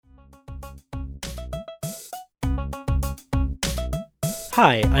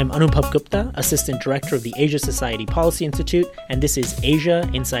Hi, I'm Anubhav Gupta, Assistant Director of the Asia Society Policy Institute, and this is Asia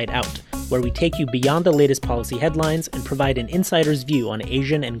Inside Out, where we take you beyond the latest policy headlines and provide an insider's view on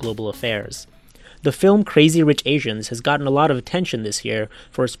Asian and global affairs. The film Crazy Rich Asians has gotten a lot of attention this year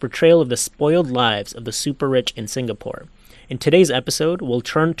for its portrayal of the spoiled lives of the super rich in Singapore. In today's episode, we'll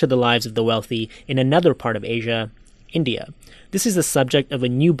turn to the lives of the wealthy in another part of Asia, India. This is the subject of a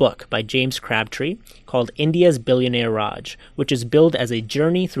new book by James Crabtree called India's Billionaire Raj, which is billed as a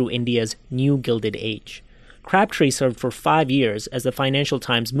journey through India's new Gilded Age. Crabtree served for 5 years as the Financial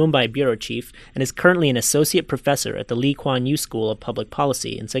Times Mumbai bureau chief and is currently an associate professor at the Lee Kuan Yew School of Public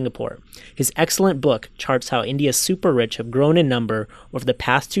Policy in Singapore. His excellent book charts how India's super rich have grown in number over the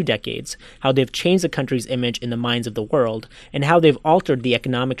past 2 decades, how they've changed the country's image in the minds of the world, and how they've altered the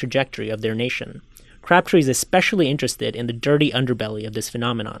economic trajectory of their nation. Crabtree is especially interested in the dirty underbelly of this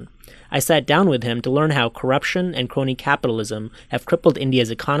phenomenon. I sat down with him to learn how corruption and crony capitalism have crippled India's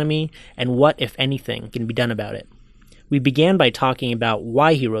economy and what, if anything, can be done about it. We began by talking about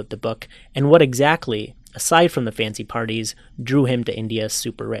why he wrote the book and what exactly, aside from the fancy parties, drew him to India's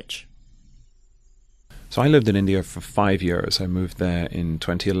super rich. So I lived in India for 5 years. I moved there in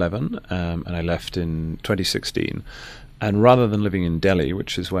 2011 and I left in 2016. And rather than living in Delhi,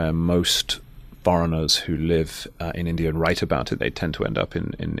 which is where most foreigners who live in India and write about it, they tend to end up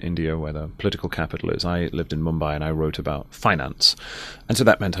in India where the political capital is. I lived in Mumbai and I wrote about finance. And so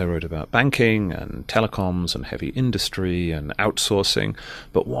that meant I wrote about banking and telecoms and heavy industry and outsourcing.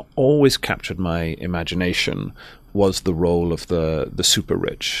 But what always captured my imagination was the role of the super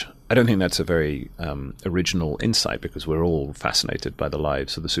rich. I don't think that's a very original insight because we're all fascinated by the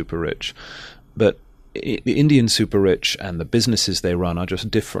lives of the super rich. But the Indian super rich and the businesses they run are just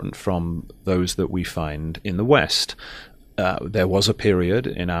different from those that we find in the West. There was a period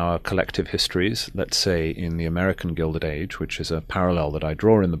in our collective histories, let's say in the American Gilded Age, which is a parallel that I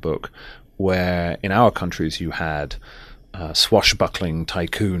draw in the book, where in our countries you had swashbuckling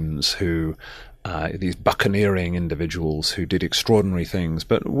tycoons who these buccaneering individuals who did extraordinary things.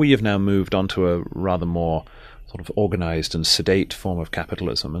 But we have now moved on to a rather more sort of organized and sedate form of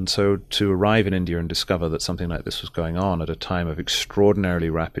capitalism. And so to arrive in India and discover that something like this was going on at a time of extraordinarily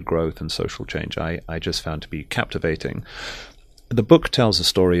rapid growth and social change, I just found to be captivating. The book tells a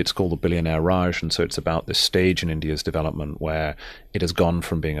story. It's called The Billionaire Raj, and so it's about this stage in India's development where it has gone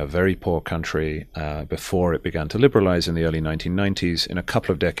from being a very poor country before it began to liberalize in the early 1990s in a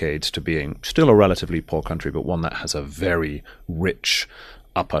couple of decades to being still a relatively poor country, but one that has a very rich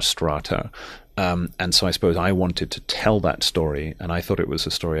upper strata. And so I suppose I wanted to tell that story, and I thought it was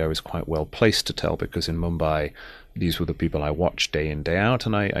a story I was quite well placed to tell because in Mumbai, these were the people I watched day in, day out,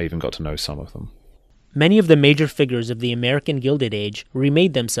 and I even got to know some of them. Many of the major figures of the American Gilded Age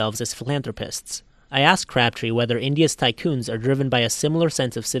remade themselves as philanthropists. I asked Crabtree whether India's tycoons are driven by a similar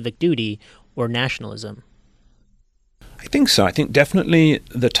sense of civic duty or nationalism. I think so. I think definitely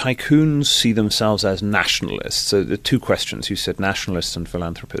the tycoons see themselves as nationalists. So the two questions, you said nationalists and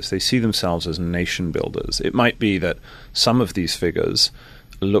philanthropists, they see themselves as nation builders. It might be that some of these figures,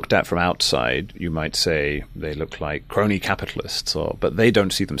 looked at from outside, you might say they look like crony capitalists, but they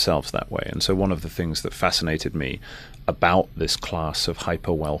don't see themselves that way. And so one of the things that fascinated me about this class of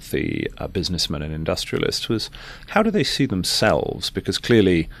hyper-wealthy businessmen and industrialists was how do they see themselves? Because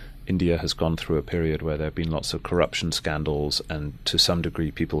clearly India has gone through a period where there have been lots of corruption scandals, and to some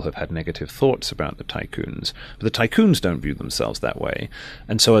degree people have had negative thoughts about the tycoons. But the tycoons don't view themselves that way.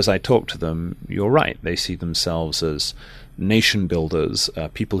 And so as I talk to them, you're right, they see themselves as nation builders,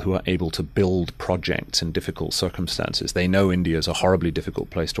 people who are able to build projects in difficult circumstances. They know India is a horribly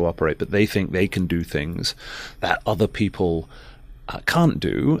difficult place to operate, but they think they can do things that other people can't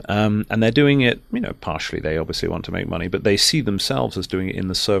do, and they're doing it, partially they obviously want to make money, but they see themselves as doing it in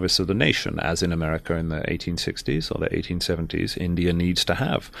the service of the nation, as in America in the 1860s or the 1870s. India needs to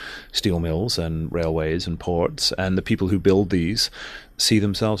have steel mills and railways and ports, and the people who build these see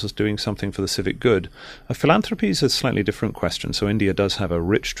themselves as doing something for the civic good. Philanthropy is a slightly different question. So India does have a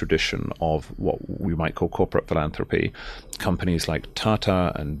rich tradition of what we might call corporate philanthropy. Companies like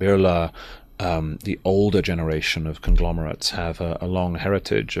Tata and Birla, the older generation of conglomerates have a long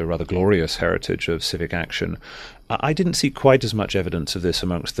heritage, a rather glorious heritage of civic action. I didn't see quite as much evidence of this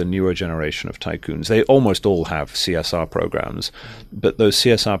amongst the newer generation of tycoons. They almost all have CSR programs, but those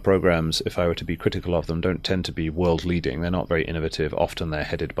CSR programs, if I were to be critical of them, don't tend to be world-leading. They're not very innovative. Often they're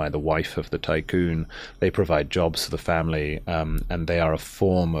headed by the wife of the tycoon. They provide jobs for the family, and they are a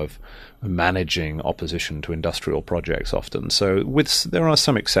form of managing opposition to industrial projects often. So there are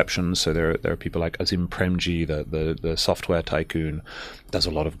some exceptions. So there are people like Azim Premji, the software tycoon, does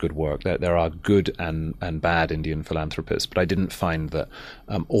a lot of good work. There are good and bad Indian Indian philanthropists, but I didn't find that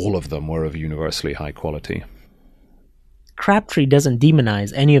all of them were of universally high quality. Crabtree doesn't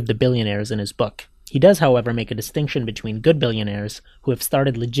demonize any of the billionaires in his book. He does, however, make a distinction between good billionaires who have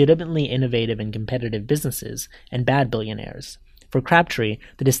started legitimately innovative and competitive businesses and bad billionaires. For Crabtree,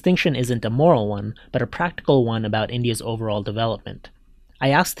 the distinction isn't a moral one, but a practical one about India's overall development. I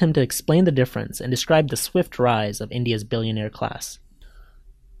asked him to explain the difference and describe the swift rise of India's billionaire class.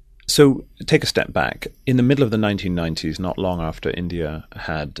 So take a step back. In the middle of the 1990s, not long after India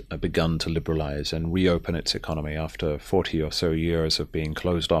had begun to liberalize and reopen its economy after 40 or so years of being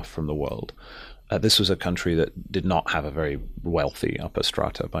closed off from the world, this was a country that did not have a very wealthy upper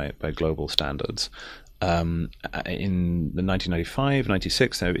strata by global standards. In the 1995,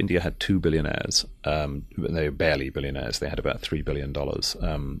 96, India had 2 billionaires. They were barely billionaires. They had about $3 billion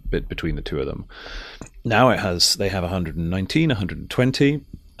between the two of them. Now they have 119, 120,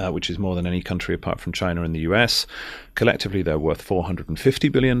 which is more than any country apart from China and the US. Collectively, they're worth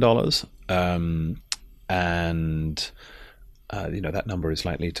 $450 billion. That number is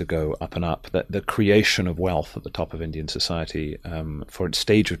likely to go up and up. The creation of wealth at the top of Indian society for its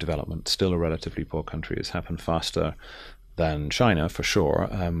stage of development, still a relatively poor country, has happened faster than China, for sure.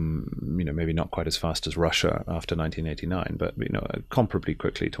 Maybe not quite as fast as Russia after 1989, but comparably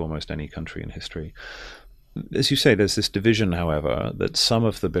quickly to almost any country in history. As you say, there's this division, however, that some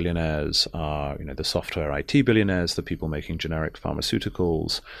of the billionaires are, the software IT billionaires, the people making generic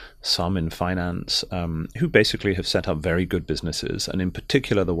pharmaceuticals, some in finance, who basically have set up very good businesses, and in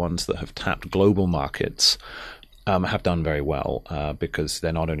particular the ones that have tapped global markets have done very well because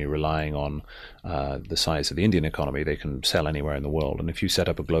they're not only relying on the size of the Indian economy, they can sell anywhere in the world. And if you set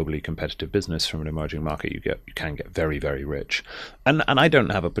up a globally competitive business from an emerging market, you can get very, very rich. And I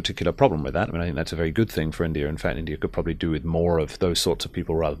don't have a particular problem with that. I think that's a very good thing for India. In fact, India could probably do with more of those sorts of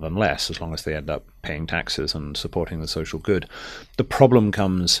people rather than less, as long as they end up paying taxes and supporting the social good. The problem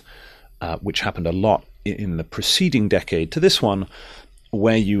comes, which happened a lot in the preceding decade to this one,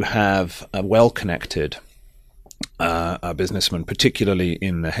 where you have a well-connected businessmen, particularly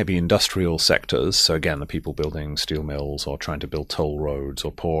in the heavy industrial sectors. So again, the people building steel mills or trying to build toll roads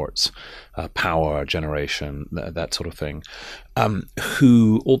or ports, power generation, that sort of thing,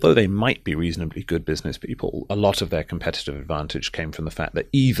 who, although they might be reasonably good business people, a lot of their competitive advantage came from the fact that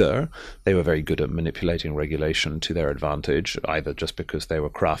either they were very good at manipulating regulation to their advantage, either just because they were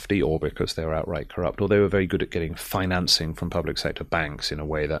crafty or because they were outright corrupt, or they were very good at getting financing from public sector banks in a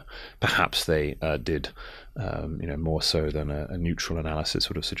way that perhaps they did more so than a neutral analysis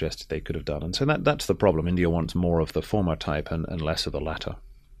would have suggested they could have done. And so that's the problem. India wants more of the former type and less of the latter.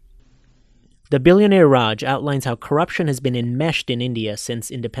 The billionaire Raj outlines how corruption has been enmeshed in India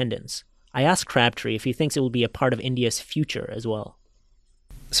since independence. I asked Crabtree if he thinks it will be a part of India's future as well.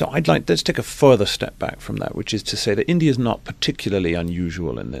 So let's take a further step back from that, which is to say that India is not particularly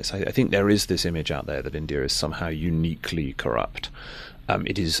unusual in this. I think there is this image out there that India is somehow uniquely corrupt.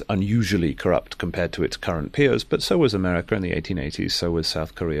 It is unusually corrupt compared to its current peers, but so was America in the 1880s, so was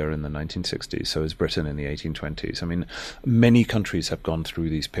South Korea in the 1960s, so was Britain in the 1820s. I mean, many countries have gone through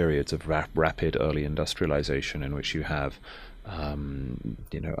these periods of rapid early industrialization in which you have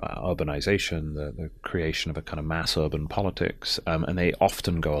urbanization, the creation of a kind of mass urban politics, and they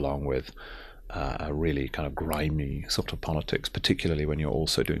often go along with a really kind of grimy sort of politics, particularly when you're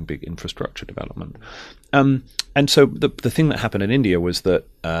also doing big infrastructure development. And so the thing that happened in India was that,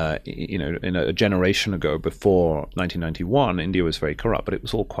 in a generation ago, before 1991, India was very corrupt, but it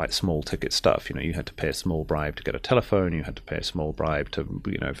was all quite small ticket stuff. You had to pay a small bribe to get a telephone, you had to pay a small bribe to,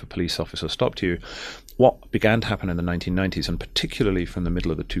 if a police officer stopped you. What began to happen in the 1990s, and particularly from the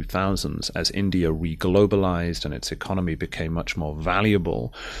middle of the 2000s, as India re-globalized and its economy became much more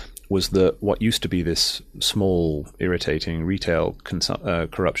valuable, was that what used to be this small, irritating retail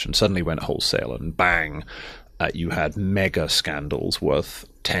corruption suddenly went wholesale, and bang, you had mega scandals worth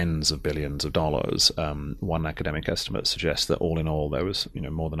tens of billions of dollars. One academic estimate suggests that all in all there was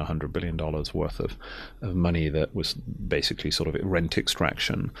more than $100 billion worth of money that was basically sort of rent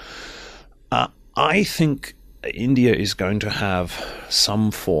extraction. I think India is going to have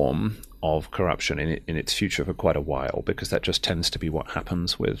some form of corruption in its future for quite a while, because that just tends to be what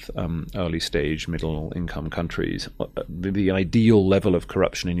happens with early stage middle income countries. The ideal level of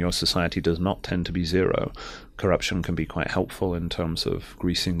corruption in your society does not tend to be zero. Corruption can be quite helpful in terms of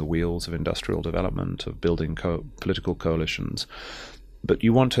greasing the wheels of industrial development, of building political coalitions. But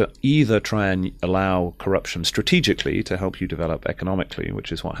you want to either try and allow corruption strategically to help you develop economically,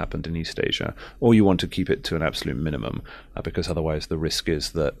 which is what happened in East Asia, or you want to keep it to an absolute minimum, because otherwise the risk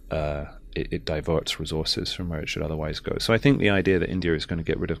is that it diverts resources from where it should otherwise go. So I think the idea that India is going to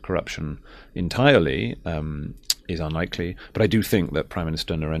get rid of corruption entirely is unlikely. But I do think that Prime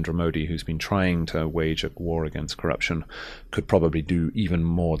Minister Narendra Modi, who's been trying to wage a war against corruption, could probably do even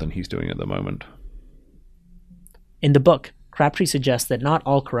more than he's doing at the moment. In the book, Crabtree suggests that not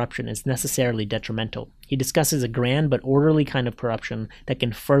all corruption is necessarily detrimental. He discusses a grand but orderly kind of corruption that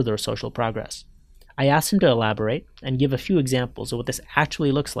can further social progress. I asked him to elaborate and give a few examples of what this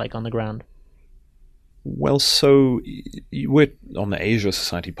actually looks like on the ground. Well, so we're on the Asia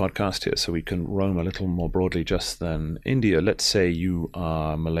Society podcast here, so we can roam a little more broadly just than India. Let's say you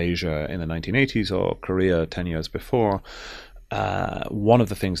are Malaysia in the 1980s or Korea 10 years before. One of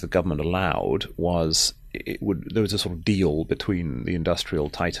the things the government allowed was there was a sort of deal between the industrial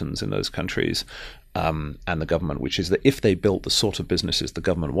titans in those countries and the government, which is that if they built the sort of businesses the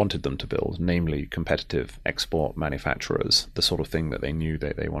government wanted them to build, namely competitive export manufacturers, the sort of thing that they knew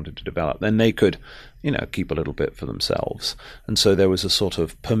they wanted to develop, then they could, keep a little bit for themselves. And so there was a sort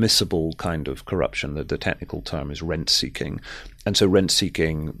of permissible kind of corruption. The technical term is rent seeking. And so rent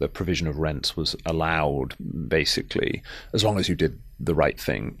seeking, the provision of rents was allowed basically as long as you did the right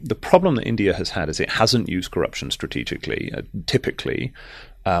thing. The problem that India has had is it hasn't used corruption strategically, typically.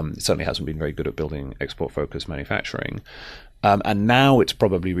 It certainly hasn't been very good at building export-focused manufacturing. And now it's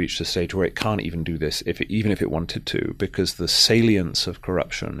probably reached a stage where it can't even do this, even if it wanted to, because the salience of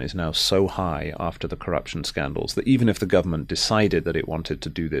corruption is now so high after the corruption scandals that even if the government decided that it wanted to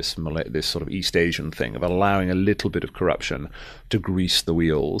do this sort of East Asian thing of allowing a little bit of corruption to grease the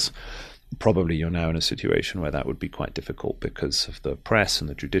wheels, probably you're now in a situation where that would be quite difficult because of the press and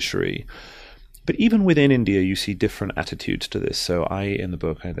the judiciary. But even within India, you see different attitudes to this. So in the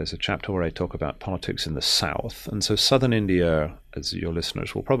book, there's a chapter where I talk about politics in the south. And so southern India, as your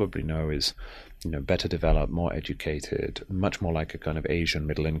listeners will probably know, is better developed, more educated, much more like a kind of Asian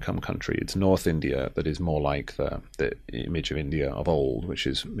middle-income country. It's North India that is more like the image of India of old, which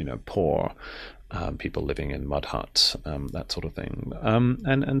is poor, people living in mud huts, that sort of thing.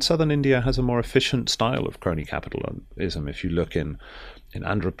 And southern India has a more efficient style of crony capitalism. If you look in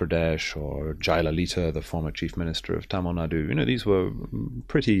Andhra Pradesh or Jayalalitha, the former chief minister of Tamil Nadu, these were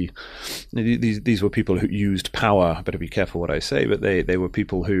these were people who used power. I better be careful what I say, but they were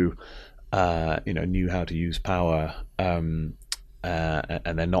people who knew how to use power, and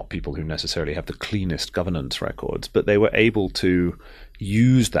they're not people who necessarily have the cleanest governance records, but they were able to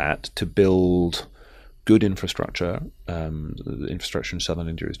use that to build good infrastructure. The infrastructure in southern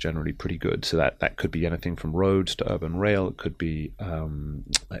India is generally pretty good. So that could be anything from roads to urban rail. It could be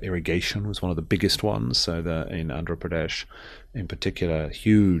irrigation was one of the biggest ones. So in Andhra Pradesh, in particular,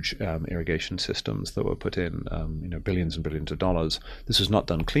 huge irrigation systems that were put in, billions and billions of dollars. This was not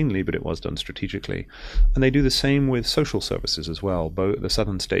done cleanly, but it was done strategically. And they do the same with social services as well. Both the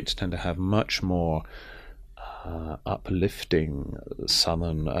southern states tend to have much more uplifting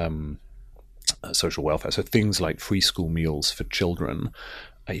southern social welfare. So things like free school meals for children,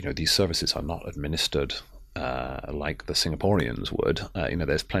 these services are not administered like the Singaporeans would.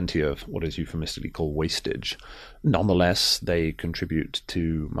 There's plenty of what is euphemistically called wastage. Nonetheless, they contribute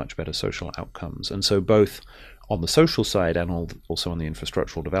to much better social outcomes. And so both on the social side and also on the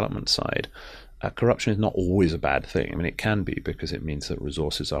infrastructural development side, corruption is not always a bad thing. I mean, it can be because it means that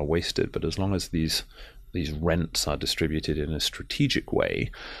resources are wasted. But as long as these rents are distributed in a strategic way,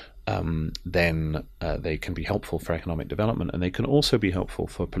 then they can be helpful for economic development, and they can also be helpful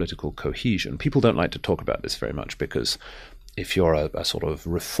for political cohesion. People don't like to talk about this very much because if you're a sort of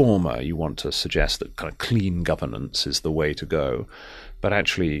reformer, you want to suggest that kind of clean governance is the way to go. But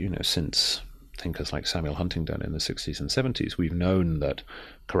actually, since thinkers like Samuel Huntington in the 60s and 70s, we've known that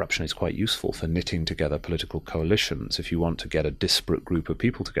corruption is quite useful for knitting together political coalitions. If you want to get a disparate group of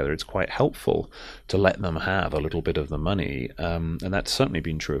people together, it's quite helpful to let them have a little bit of the money. And that's certainly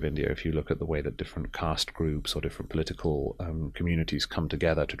been true of India. If you look at the way that different caste groups or different political communities come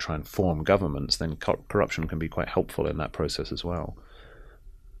together to try and form governments, then corruption can be quite helpful in that process as well.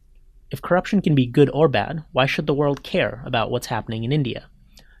 If corruption can be good or bad, why should the world care about what's happening in India?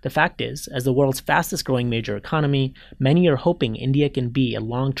 The fact is, as the world's fastest growing major economy, many are hoping India can be a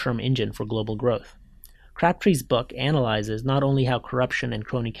long-term engine for global growth. Crabtree's book analyzes not only how corruption and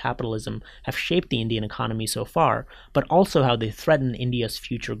crony capitalism have shaped the Indian economy so far, but also how they threaten India's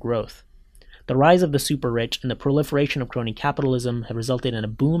future growth. The rise of the super-rich and the proliferation of crony capitalism have resulted in a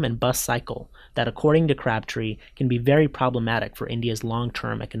boom and bust cycle that, according to Crabtree, can be very problematic for India's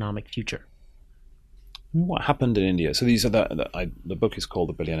long-term economic future. What happened in India? So these are the book is called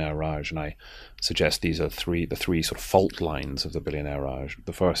The Billionaire Raj, and I suggest these are the three sort of fault lines of the Billionaire Raj.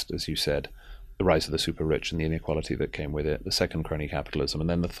 The first, as you said, the rise of the super rich and the inequality that came with it. The second, crony capitalism. And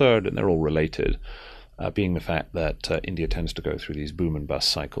then the third, and they're all related, being the fact that India tends to go through these boom and bust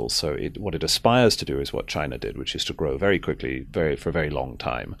cycles. So what it aspires to do is what China did, which is to grow very quickly, for a very long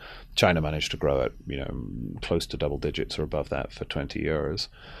time. China managed to grow at close to double digits or above that for 20 years.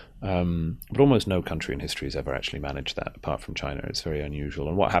 But almost no country in history has ever actually managed that apart from China. It's very unusual.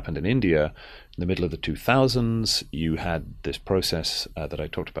 And what happened in India in the middle of the 2000s, you had this process that I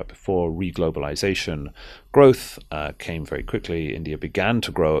talked about before, reglobalization. Growth came very quickly. India began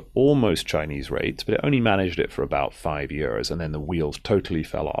to grow at almost Chinese rates, but it only managed it for about 5 years, and then the wheels totally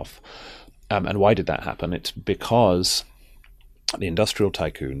fell off. And why did that happen? It's because the industrial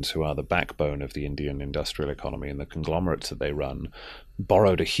tycoons, who are the backbone of the Indian industrial economy and the conglomerates that they run,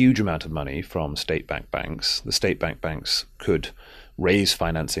 borrowed a huge amount of money from state-backed banks. The state-backed banks could raise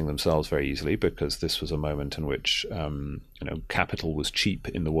financing themselves very easily because this was a moment in which capital was cheap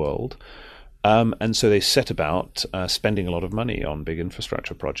in the world. And so they set about spending a lot of money on big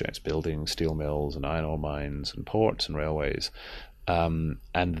infrastructure projects, building steel mills and iron ore mines and ports and railways. And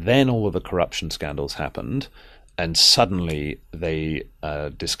then all of the corruption scandals happened. And suddenly they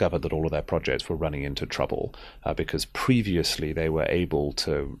discovered that all of their projects were running into trouble because previously they were able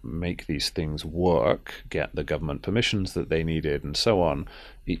to make these things work, get the government permissions that they needed and so on,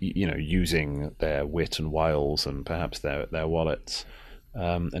 using their wit and wiles and perhaps their wallets.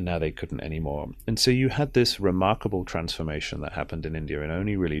 And now they couldn't anymore. And so you had this remarkable transformation that happened in India in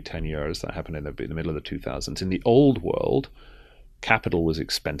only really 10 years. That happened in the middle of the 2000s. In the old world, capital was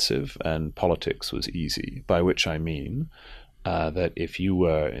expensive and politics was easy, by which I mean that if you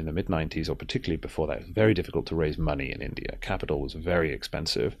were in the mid-90s, or particularly before that, it was very difficult to raise money in India. Capital was very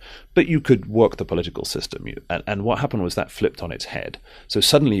expensive, but you could work the political system. And what happened was that flipped on its head. So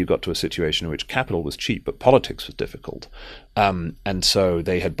suddenly you got to a situation in which capital was cheap, but politics was difficult. And so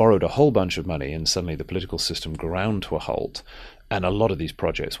they had borrowed a whole bunch of money, and suddenly the political system ground to a halt. And a lot of these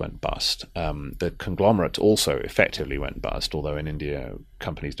projects went bust. The conglomerates also effectively went bust, although in India,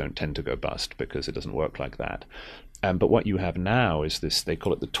 companies don't tend to go bust because it doesn't work like that. But what you have now is this, they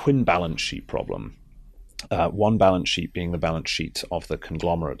call it the twin balance sheet problem. One balance sheet being the balance sheet of the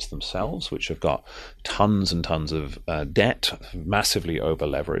conglomerates themselves, which have got tons and tons of debt, massively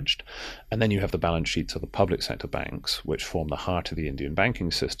over-leveraged. And then you have the balance sheets of the public sector banks, which form the heart of the Indian banking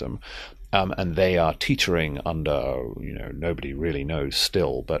system. And they are teetering under, nobody really knows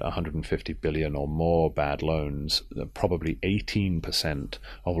still, but 150 billion or more bad loans. Probably 18%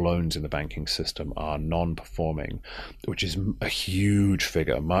 of loans in the banking system are non-performing, which is a huge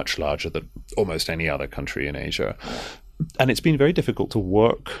figure, much larger than almost any other country in Asia. And it's been very difficult to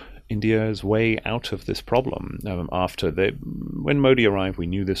work India's way out of this problem. When Modi arrived, we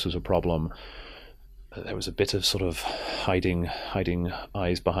knew this was a problem. There was a bit of sort of hiding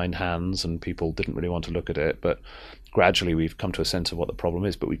eyes behind hands, and people didn't really want to look at it. But gradually we've come to a sense of what the problem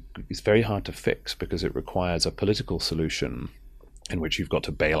is. But it's very hard to fix because it requires a political solution in which you've got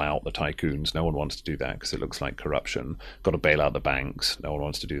to bail out the tycoons. No one wants to do that because it looks like corruption. Got to bail out the banks. No one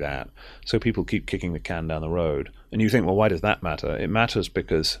wants to do that. So people keep kicking the can down the road. And you think, well, why does that matter? It matters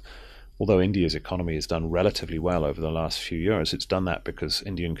because although India's economy has done relatively well over the last few years, it's done that because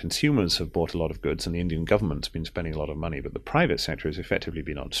Indian consumers have bought a lot of goods and the Indian government's been spending a lot of money, but the private sector has effectively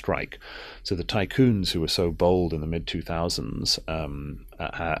been on strike. So the tycoons who were so bold in the mid-2000s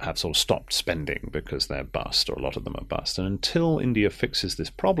have sort of stopped spending because they're bust, or a lot of them are bust. And until India fixes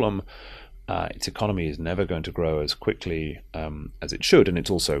this problem, its economy is never going to grow as quickly as it should, and it's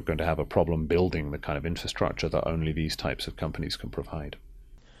also going to have a problem building the kind of infrastructure that only these types of companies can provide.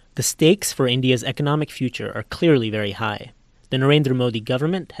 The stakes for India's economic future are clearly very high. The Narendra Modi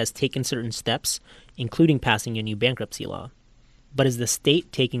government has taken certain steps, including passing a new bankruptcy law. But is the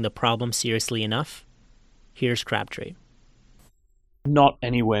state taking the problem seriously enough? Here's Crabtree. Not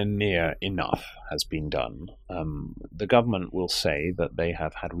anywhere near enough has been done. The government will say that they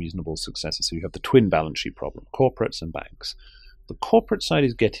have had reasonable successes. So you have the twin balance sheet problem, corporates and banks. The corporate side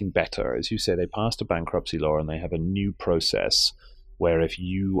is getting better. As you say, they passed a bankruptcy law and they have a new process where if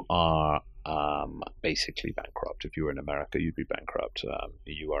you are basically bankrupt, if you were in America, you'd be bankrupt.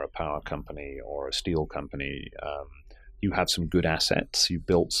 You are a power company or a steel company. You have some good assets. You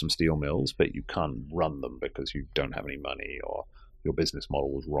built some steel mills, but you can't run them because you don't have any money, or your business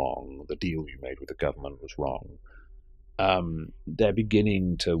model was wrong. The deal you made with the government was wrong. They're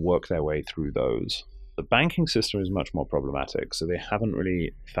beginning to work their way through those. The banking system is much more problematic, so they haven't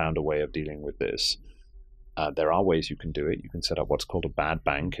really found a way of dealing with this. There are ways you can do it. You can set up what's called a bad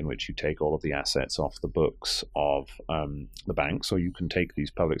bank, in which you take all of the assets off the books of the banks, or you can take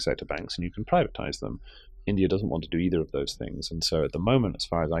these public sector banks and you can privatize them. India doesn't want to do either of those things. And so at the moment, as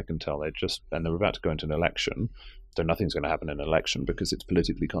far as I can tell, they're about to go into an election. So nothing's going to happen in an election because it's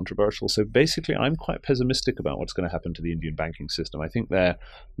politically controversial. So basically, I'm quite pessimistic about what's going to happen to the Indian banking system. I think they're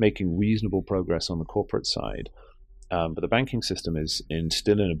making reasonable progress on the corporate side. But the banking system is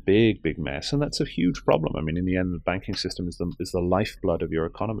still in a big, big mess, and that's a huge problem. I mean, in the end, the banking system is the lifeblood of your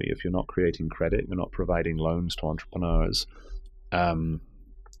economy. If you're not creating credit, you're not providing loans to entrepreneurs,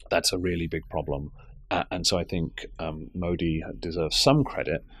 that's a really big problem. And so I think Modi deserves some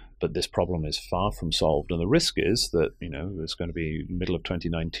credit, but this problem is far from solved. And the risk is that, it's going to be middle of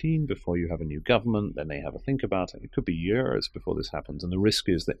 2019 before you have a new government, then they have a think about it. It could be years before this happens. And the risk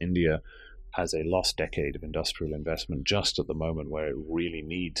is that India has a lost decade of industrial investment just at the moment where it really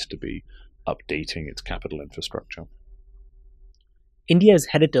needs to be updating its capital infrastructure. India is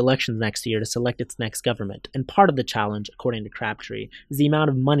headed to elections next year to select its next government, and part of the challenge, according to Crabtree, is the amount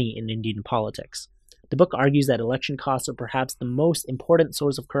of money in Indian politics. The book argues that election costs are perhaps the most important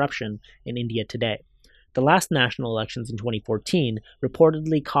source of corruption in India today. The last national elections in 2014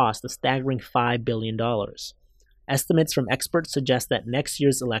 reportedly cost a staggering $5 billion. Estimates from experts suggest that next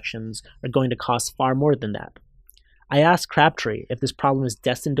year's elections are going to cost far more than that. I asked Crabtree if this problem is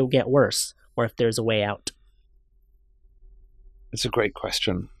destined to get worse or if there's a way out. It's a great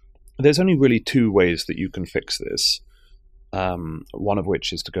question. There's only really two ways that you can fix this. One of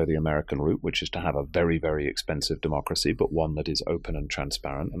which is to go the American route, which is to have a very, very expensive democracy, but one that is open and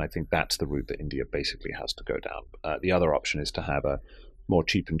transparent. And I think that's the route that India basically has to go down. The other option is to have a more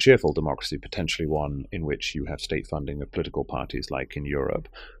cheap and cheerful democracy, potentially one in which you have state funding of political parties like in Europe.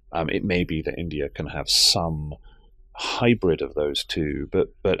 It may be that India can have some hybrid of those two,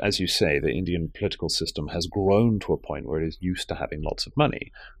 but as you say, the Indian political system has grown to a point where it is used to having lots of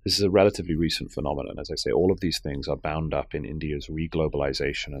money. This is a relatively recent phenomenon. As I say, all of these things are bound up in India's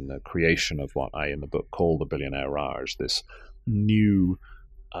reglobalization and the creation of what I in the book call the billionaire Raj, this new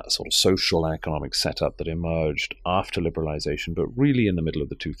sort of social and economic setup that emerged after liberalization, but really in the middle of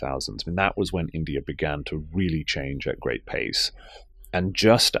the 2000s. I mean, that was when India began to really change at great pace. And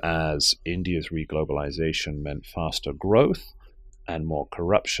just as India's reglobalization meant faster growth and more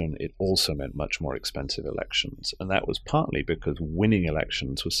corruption, it also meant much more expensive elections. And that was partly because winning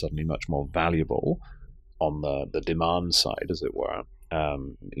elections was suddenly much more valuable on the demand side, as it were.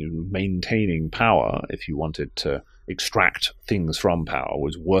 Maintaining power, if you wanted to extract things from power,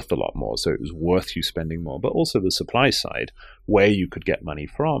 was worth a lot more. So it was worth you spending more. But also the supply side, where you could get money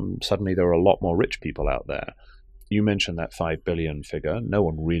from, suddenly there were a lot more rich people out there. You mentioned that 5 billion figure. No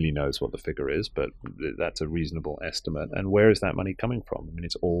one really knows what the figure is, but that's a reasonable estimate. And where is that money coming from? I mean,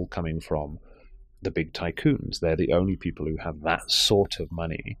 it's all coming from the big tycoons. They're the only people who have that sort of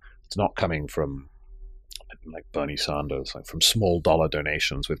money. It's not coming from, like Bernie Sanders, like from small dollar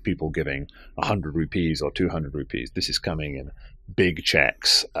donations with people giving 100 rupees or 200 rupees. This is coming in big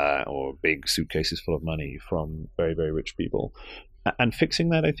checks or big suitcases full of money from very, very rich people. And fixing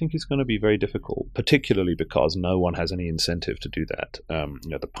that, I think, is going to be very difficult, particularly because no one has any incentive to do that.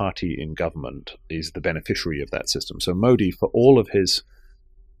 The party in government is the beneficiary of that system. So Modi, for all of his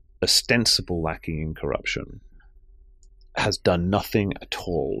ostensible lacking in corruption, has done nothing at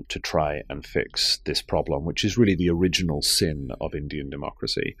all to try and fix this problem, which is really the original sin of Indian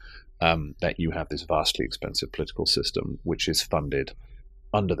democracy, that you have this vastly expensive political system, which is funded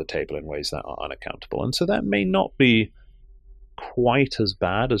under the table in ways that are unaccountable. And so that may not be quite as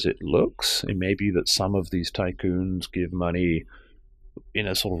bad as it looks. It may be that some of these tycoons give money in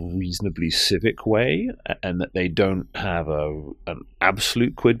a sort of reasonably civic way and that they don't have an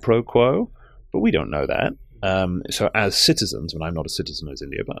absolute quid pro quo, but we don't know that. So as citizens, and I'm not a citizen of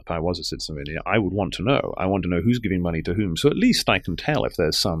India, but if I was a citizen of India, I would want to know. I want to know who's giving money to whom. So at least I can tell if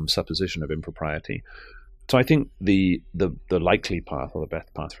there's some supposition of impropriety. So I think the likely path or the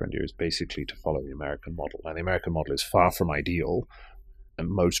best path for India is basically to follow the American model. Now, the American model is far from ideal, and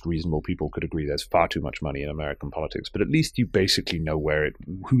most reasonable people could agree there's far too much money in American politics. But at least you basically know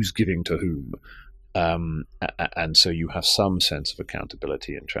who's giving to whom, and so you have some sense of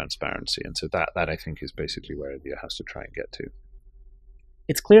accountability and transparency. And so that I think is basically where India has to try and get to.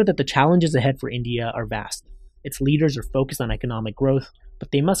 It's clear that the challenges ahead for India are vast. Its leaders are focused on economic growth,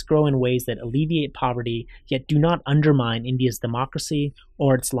 but they must grow in ways that alleviate poverty, yet do not undermine India's democracy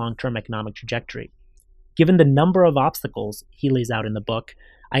or its long-term economic trajectory. Given the number of obstacles he lays out in the book,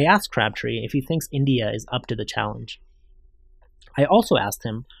 I asked Crabtree if he thinks India is up to the challenge. I also asked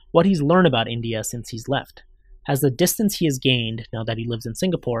him what he's learned about India since he's left. Has the distance he has gained, now that he lives in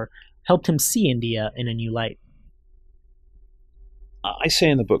Singapore, helped him see India in a new light. I say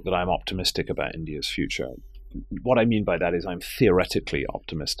in the book that I'm optimistic about India's future. What I mean by that is I'm theoretically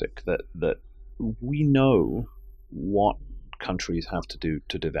optimistic that we know what countries have to do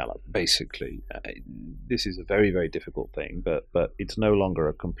to develop, basically. This is a very, very difficult thing, but it's no longer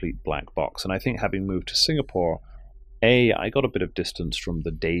a complete black box. And I think having moved to Singapore, I got a bit of distance from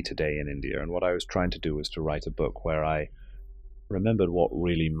the day-to-day in India, and what I was trying to do was to write a book where I remembered what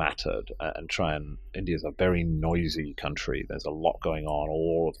really mattered India's a very noisy country. There's a lot going on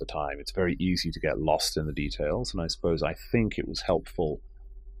all of the time. It's very easy to get lost in the details, and I think it was helpful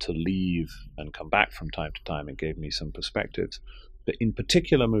to leave and come back from time to time and gave me some perspectives. But in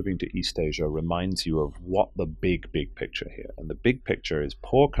particular, moving to East Asia reminds you of what the big picture here. And the big picture is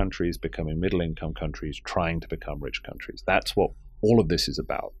poor countries becoming middle-income countries, trying to become rich countries. That's what all of this is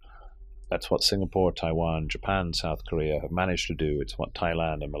about. That's what Singapore, Taiwan, Japan, South Korea have managed to do. It's what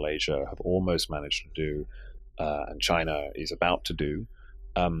Thailand and Malaysia have almost managed to do, and China is about to do.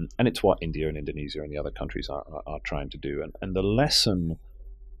 And it's what India and Indonesia and the other countries are trying to do. And the lesson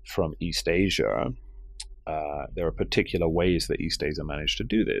from East Asia, there are particular ways that East Asia managed to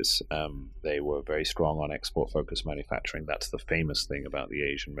do this. They were very strong on export-focused manufacturing. That's the famous thing about the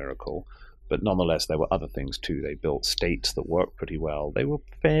Asian miracle. But nonetheless, there were other things too. They built states that worked pretty well. They were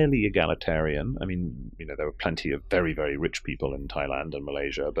fairly egalitarian. I mean, there were plenty of very, very rich people in Thailand and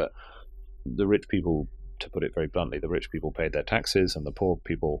Malaysia, but the rich people, to put it very bluntly, the rich people paid their taxes, and the poor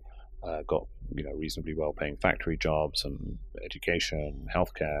people got reasonably well-paying factory jobs and education,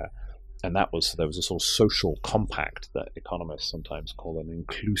 healthcare, and there was a sort of social compact that economists sometimes call an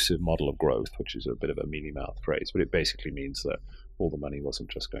inclusive model of growth, which is a bit of a mealy-mouthed phrase, but it basically means that all the money wasn't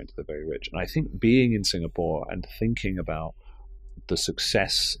just going to the very rich. And I think being in Singapore and thinking about the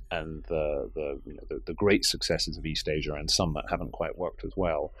success and the great successes of East Asia and some that haven't quite worked as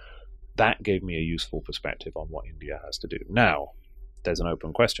well, that gave me a useful perspective on what India has to do. Now, there's an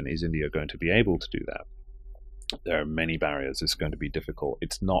open question. Is India going to be able to do that? There are many barriers. It's going to be difficult.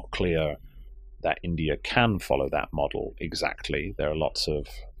 It's not clear that India can follow that model exactly. There are lots of,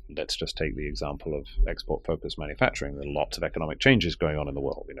 let's just take the example of export-focused manufacturing. There are lots of economic changes going on in the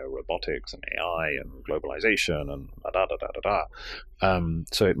world, robotics and AI and globalization and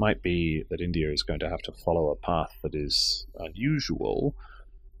so it might be that India is going to have to follow a path that is unusual.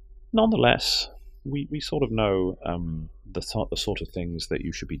 Nonetheless, we sort of know the sort of things that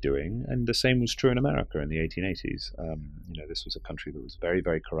you should be doing, and the same was true in America in the 1880s. This was a country that was very,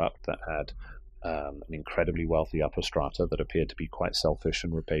 very corrupt, that had an incredibly wealthy upper strata that appeared to be quite selfish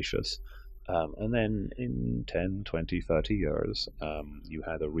and rapacious. And then in 10, 20, 30 years, you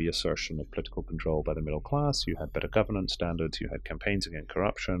had a reassertion of political control by the middle class, you had better governance standards, you had campaigns against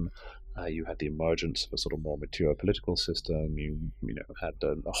corruption, you had the emergence of a sort of more mature political system, you had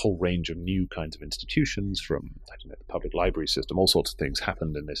a whole range of new kinds of institutions, from the public library system, all sorts of things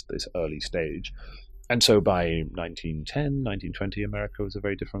happened in this early stage. And so by 1910, 1920, America was a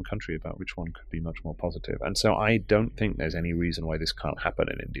very different country about which one could be much more positive. And so I don't think there's any reason why this can't happen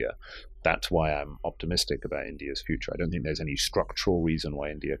in India. That's why I'm optimistic about India's future. I don't think there's any structural reason why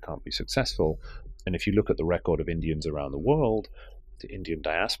India can't be successful. And if you look at the record of Indians around the world, the Indian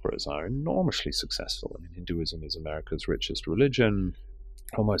diasporas are enormously successful. I mean, Hinduism is America's richest religion.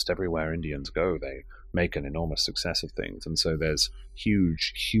 Almost everywhere Indians go, they make an enormous success of things. And so there's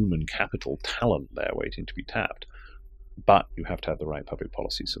huge human capital talent there waiting to be tapped. But you have to have the right public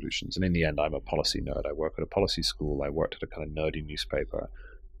policy solutions. And in the end, I'm a policy nerd. I work at a policy school. I worked at a kind of nerdy newspaper.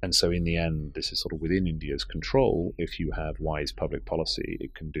 And so in the end, this is sort of within India's control. If you have wise public policy,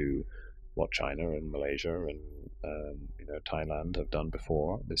 it can do what China and Malaysia and Thailand have done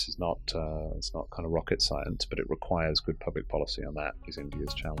before. This is not it's not kind of rocket science, but it requires good public policy, and that is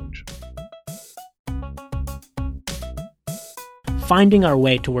India's challenge. Finding our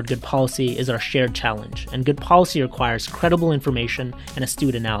way toward good policy is our shared challenge, and good policy requires credible information and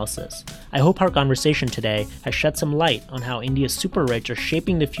astute analysis. I hope our conversation today has shed some light on how India's super rich are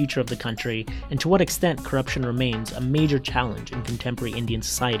shaping the future of the country, and to what extent corruption remains a major challenge in contemporary Indian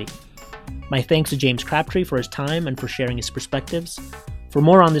society. My thanks to James Crabtree for his time and for sharing his perspectives. For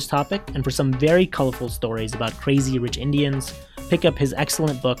more on this topic, and for some very colorful stories about crazy rich Indians, pick up his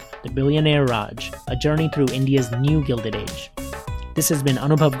excellent book, The Billionaire Raj, A Journey Through India's New Gilded Age. This has been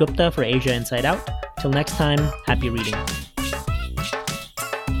Anubhav Gupta for Asia Inside Out. Till next time, happy reading.